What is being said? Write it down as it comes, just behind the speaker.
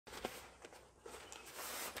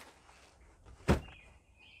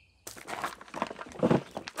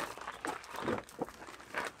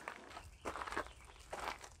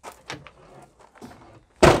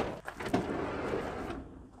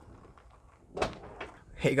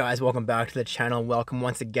Hey guys, welcome back to the channel. Welcome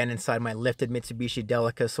once again inside my lifted Mitsubishi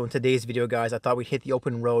Delica. So in today's video, guys, I thought we'd hit the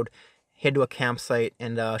open road, head to a campsite,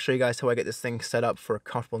 and show you guys how I get this thing set up for a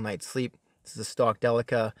comfortable night's sleep. This is a stock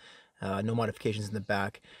Delica, no modifications in the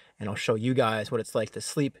back, and I'll show you guys what it's like to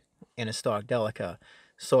sleep in a stock Delica.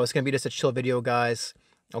 So it's gonna be just a chill video, guys.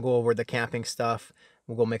 I'll go over the camping stuff.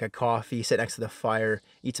 We'll go make a coffee, sit next to the fire,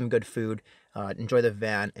 eat some good food, enjoy the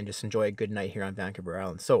van, and just enjoy a good night here on Vancouver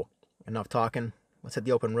Island. So enough talking. Let's hit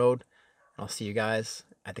the open road. I'll see you guys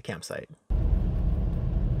at the campsite.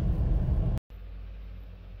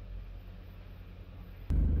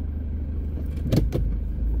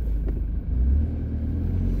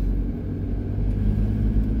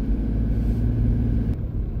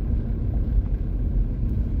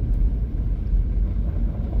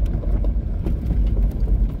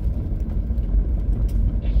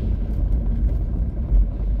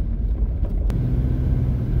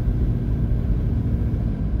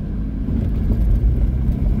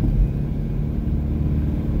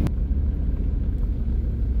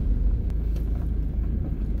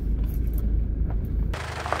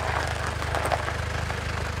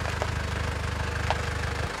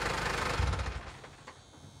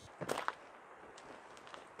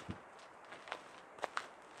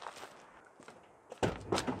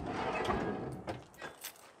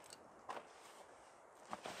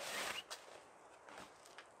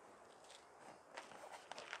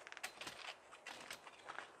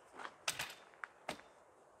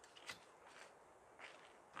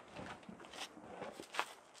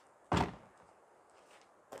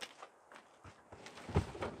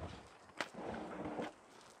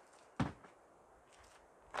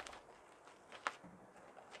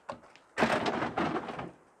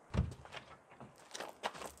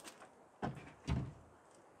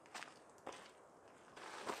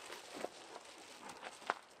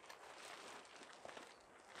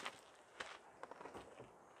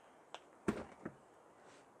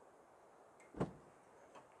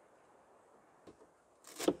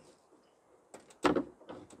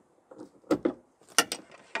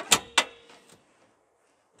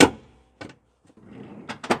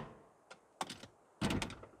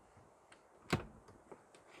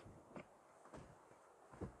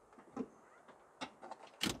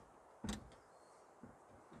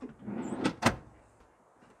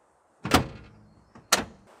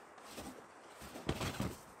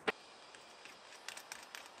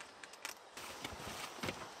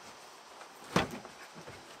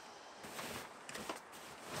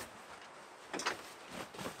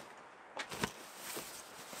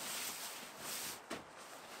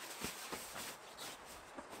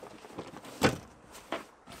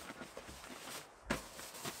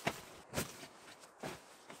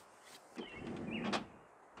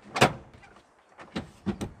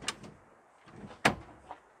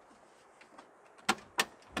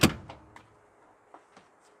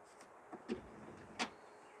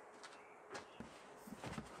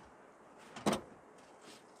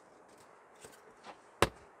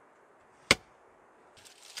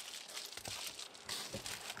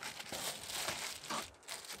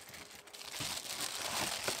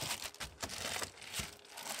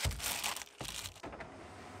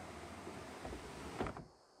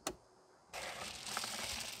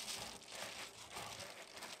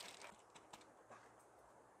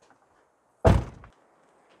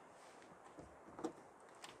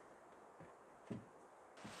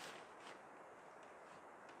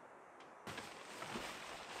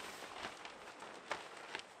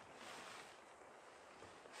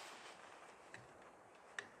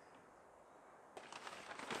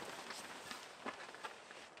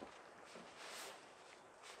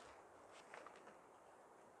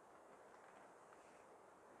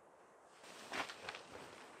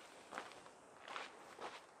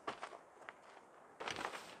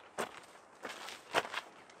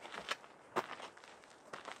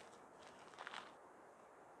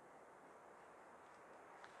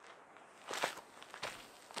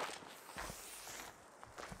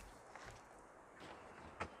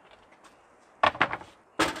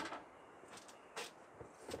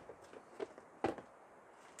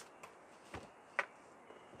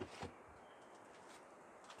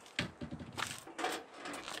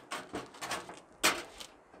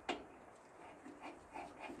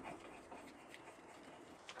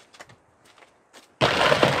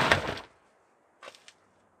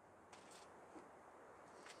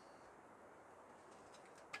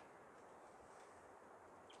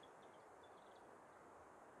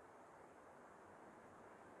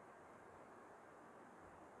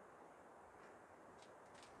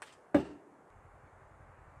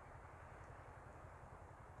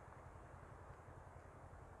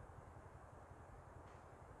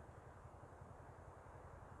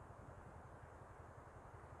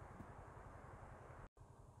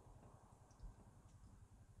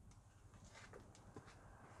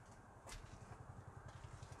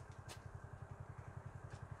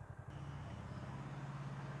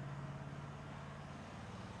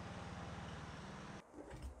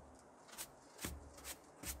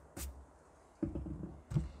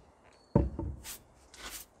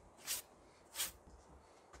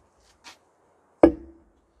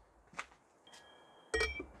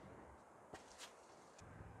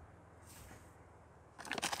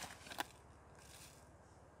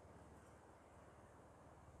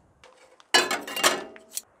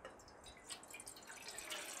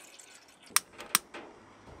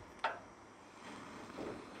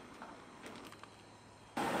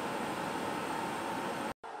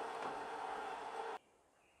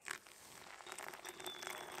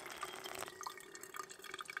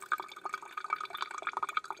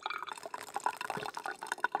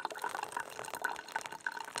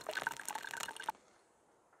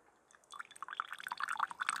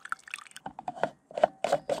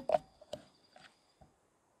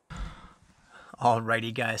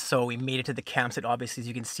 Alrighty guys, so we made it to the campsite. Obviously, as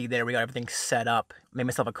you can see there, we got everything set up. Made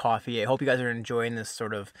myself a coffee. I hope you guys are enjoying this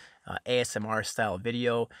sort of ASMR style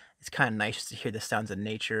video. It's kind of nice just to hear the sounds of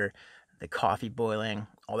nature, the coffee boiling,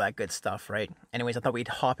 all that good stuff, right? Anyways, I thought we'd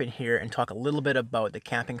hop in here and talk a little bit about the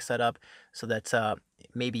camping setup so that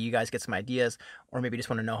maybe you guys get some ideas, or maybe just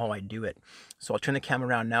want to know how I do it. So I'll turn the camera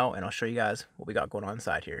around now and I'll show you guys what we got going on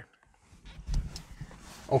inside here.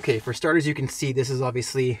 Okay, for starters, you can see this is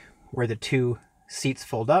obviously where the two seats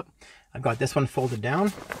fold up. I've got this one folded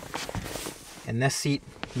down, and this seat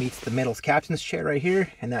meets the middle's captain's chair right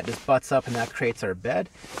here, and that just butts up and that creates our bed.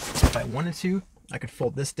 If I wanted to, I could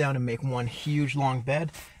fold this down and make one huge long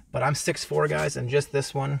bed, but I'm 6'4", guys, and just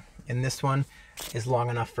this one and this one is long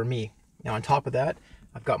enough for me. Now on top of that,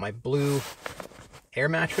 I've got my blue air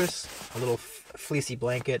mattress, a little fleecy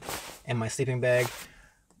blanket, and my sleeping bag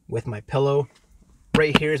with my pillow.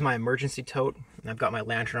 Right here is my emergency tote, and I've got my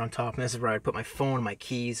lantern on top, and this is where I put my phone, my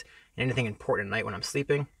keys, and anything important at night when I'm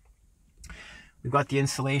sleeping. We've got the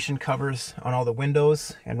insulation covers on all the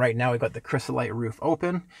windows, and right now we've got the chrysolite roof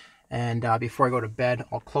open, and before I go to bed,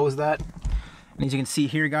 I'll close that. And as you can see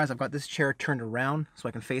here, guys, I've got this chair turned around so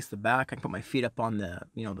I can face the back. I can put my feet up on the,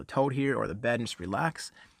 the tote here or the bed and just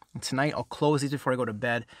relax. And tonight I'll close these before I go to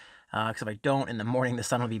bed, because if I don't, in the morning the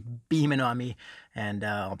sun will be beaming on me, and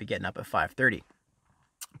I'll be getting up at 5:30.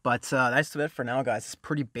 But that's it for now, guys. It's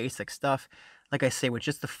pretty basic stuff. Like I say, with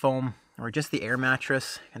just the foam or just the air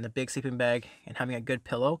mattress and the big sleeping bag and having a good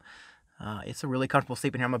pillow, it's a really comfortable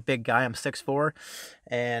sleeping here. I'm a big guy. I'm 6'4",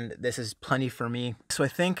 and this is plenty for me. So I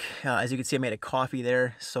think, as you can see, I made a coffee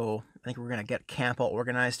there. So I think we're going to get camp all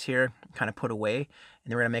organized here, kind of put away. And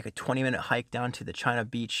then we're going to make a 20-minute hike down to the China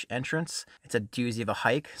Beach entrance. It's a doozy of a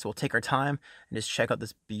hike. So we'll take our time and just check out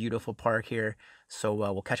this beautiful park here. So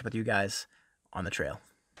we'll catch up with you guys on the trail.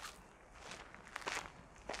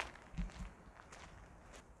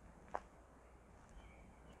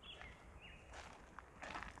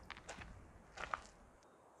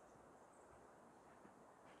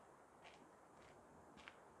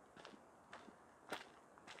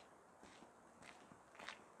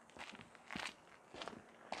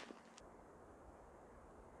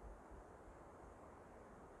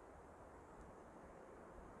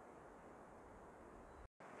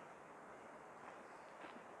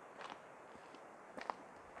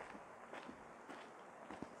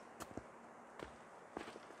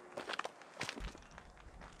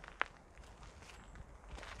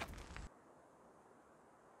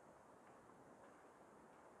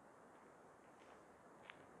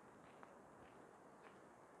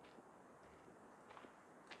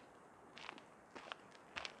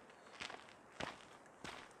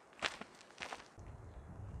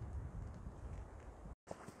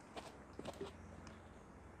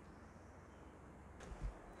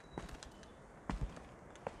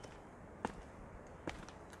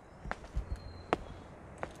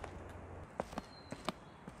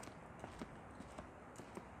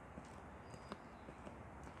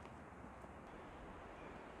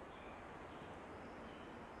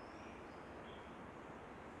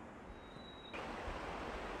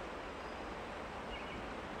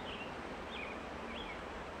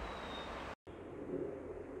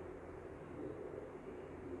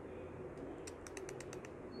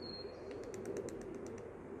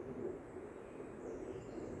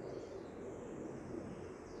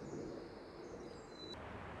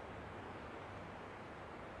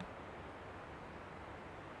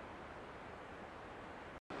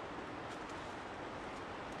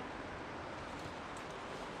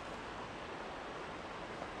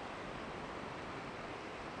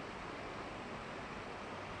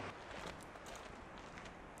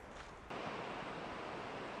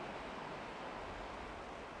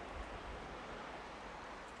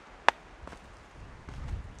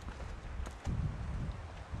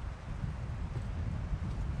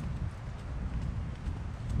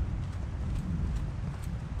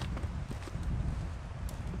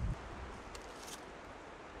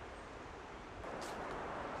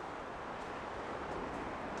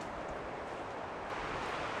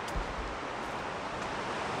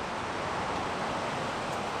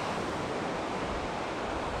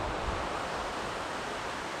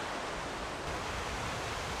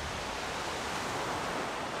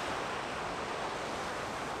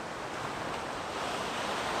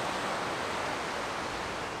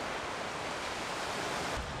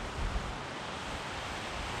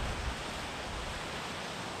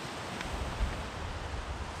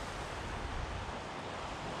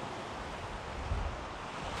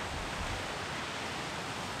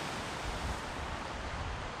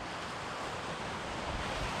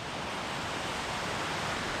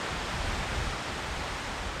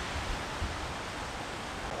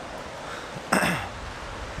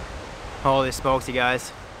 Holy smokes, you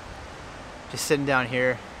guys. Just sitting down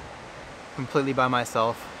here, completely by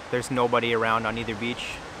myself. There's nobody around on either beach.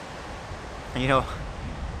 And you know,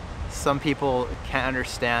 some people can't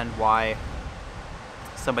understand why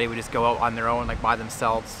somebody would just go out on their own, like by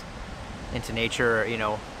themselves, into nature, you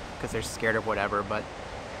know, because they're scared of whatever. But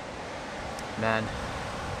man,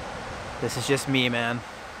 this is just me, man.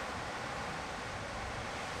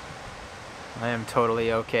 I am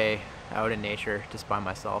totally okay out in nature, just by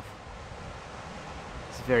myself.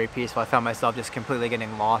 It's very peaceful. I found myself just completely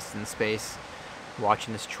getting lost in space,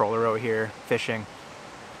 watching this troller out here, fishing,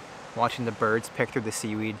 watching the birds pick through the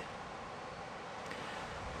seaweed,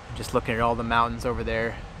 just looking at all the mountains over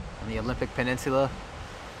there on the Olympic Peninsula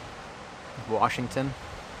of Washington. In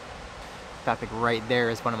fact, like right there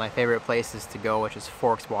is one of my favorite places to go, which is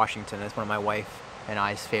Forks, Washington. It's one of my wife and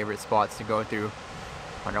I's favorite spots to go through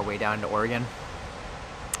on our way down to Oregon.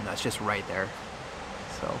 And that's just right there.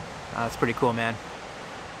 So that's pretty cool, man.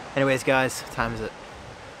 Anyways, guys, what time is it?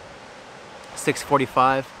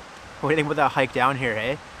 6:45. What do you think about that hike down here,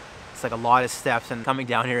 hey? It's like a lot of steps, and coming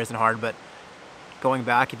down here isn't hard, but going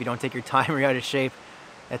back, if you don't take your time or you're out of shape,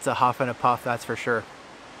 it's a huff and a puff, that's for sure.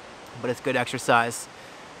 But it's good exercise.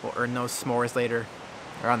 We'll earn those s'mores later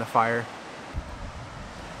around the fire.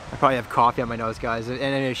 I probably have coffee on my nose, guys. And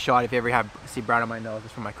a shot, if you ever see brown on my nose,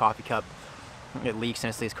 it's from my coffee cup. It leaks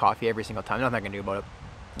and it leaves coffee every single time. Nothing I can do about it.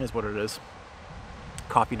 It is what it is.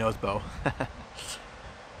 Coffee nose bow.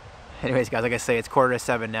 Anyways, guys, like I say, it's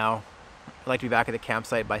 6:45 now. I'd like to be back at the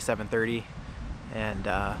campsite by 7:30 and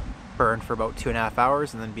burn for about 2.5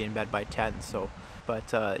 hours and then be in bed by 10. So,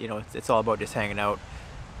 but you know, it's all about just hanging out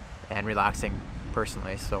and relaxing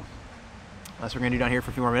personally. So that's what we're gonna do down here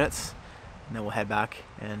for a few more minutes, and then we'll head back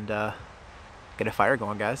and get a fire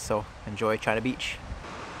going, guys. So enjoy China Beach.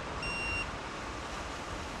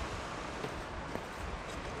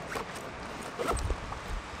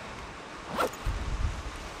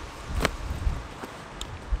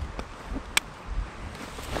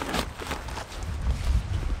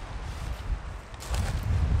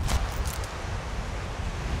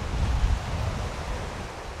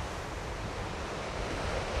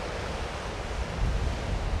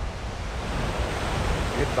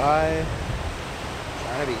 Goodbye,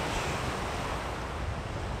 China Beach.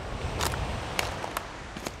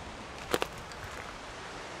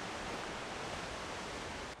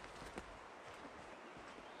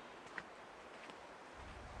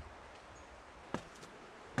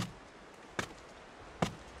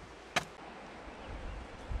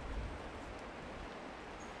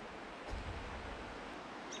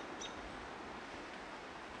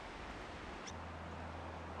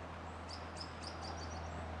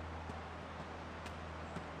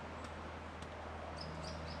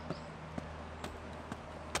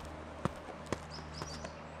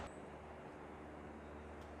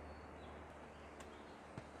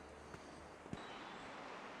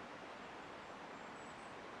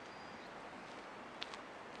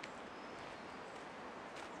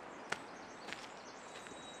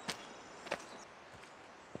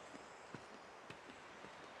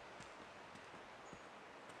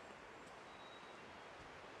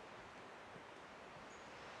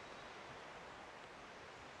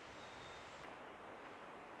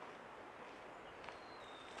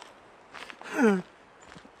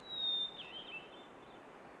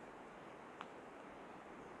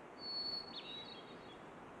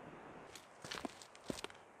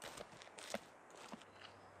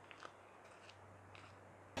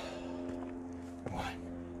 One,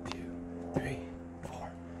 2, 3,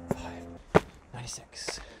 4, 5,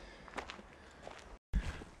 96.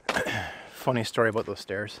 Funny story about those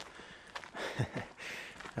stairs.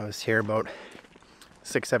 I was here about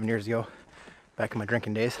 6-7 years ago, back in my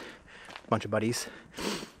drinking days. A bunch of buddies,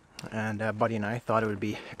 and Buddy and I thought it would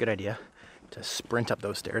be a good idea to sprint up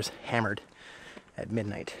those stairs, hammered, at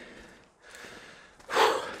midnight.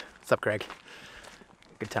 What's up, Greg?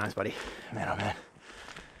 Good times, buddy. Man, oh man.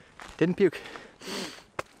 Didn't puke.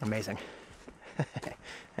 Amazing.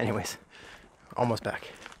 Anyways, almost back.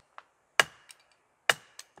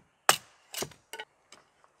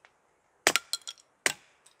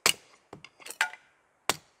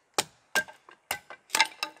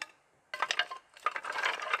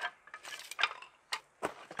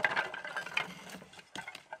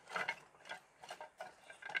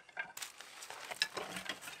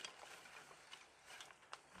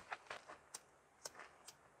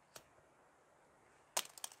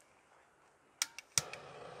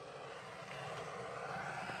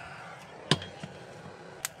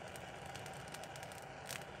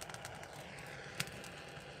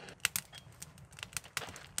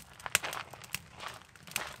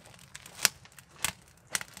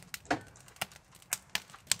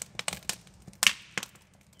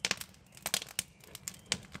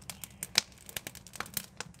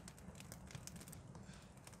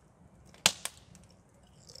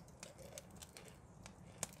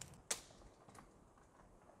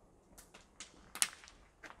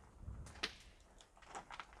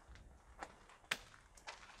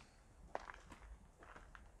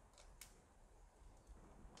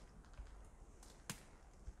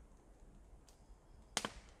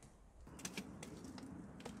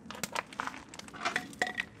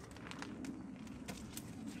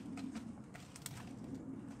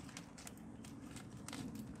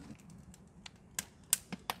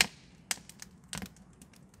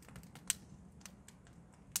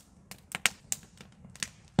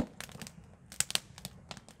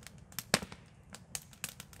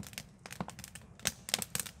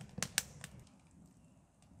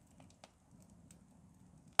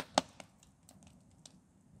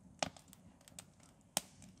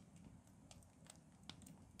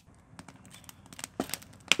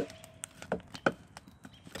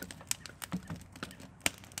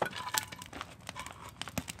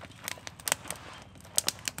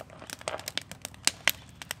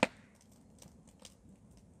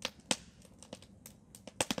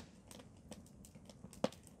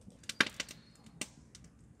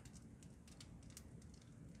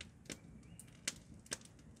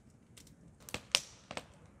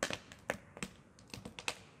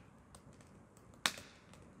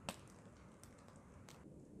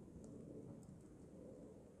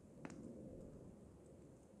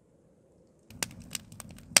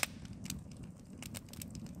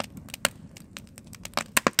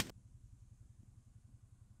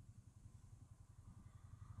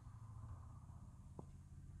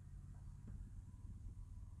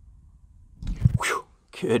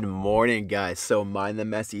 Good morning, guys. So mind the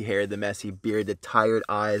messy hair, the messy beard, the tired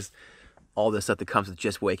eyes, all the stuff that comes with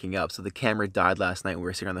just waking up. So the camera died last night. We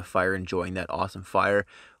were sitting on the fire enjoying that awesome fire.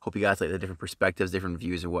 Hope you guys like the different perspectives, different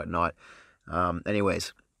views and whatnot.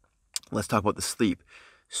 Anyways, let's talk about the sleep.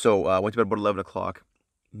 So I went to bed about 11 o'clock.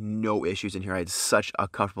 No issues in here. I had such a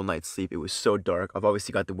comfortable night's sleep. It was so dark. I've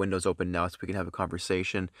obviously got the windows open now so we can have a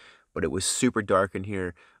conversation, but it was super dark in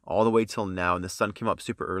here all the way till now, and the sun came up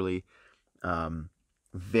super early.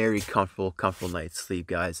 Very comfortable night's sleep,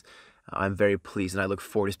 guys. I'm very pleased, and I look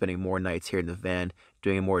forward to spending more nights here in the van,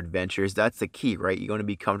 doing more adventures. That's the key, right? You want to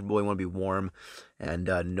be comfortable, you want to be warm, and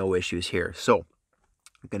no issues here. So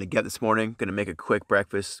I'm gonna get this morning, gonna make a quick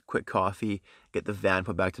breakfast, quick coffee, get the van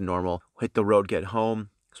put back to normal, hit the road, get home,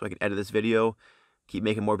 so I can edit this video, keep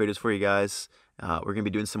making more videos for you guys. We're gonna be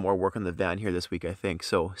doing some more work on the van here this week, I think,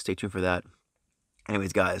 so stay tuned for that.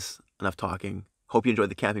 Anyways, guys, enough talking. Hope you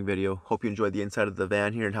enjoyed the camping video. Hope you enjoyed the inside of the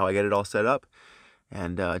van here and how I get it all set up.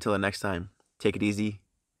 And until the next time, take it easy.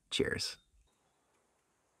 Cheers.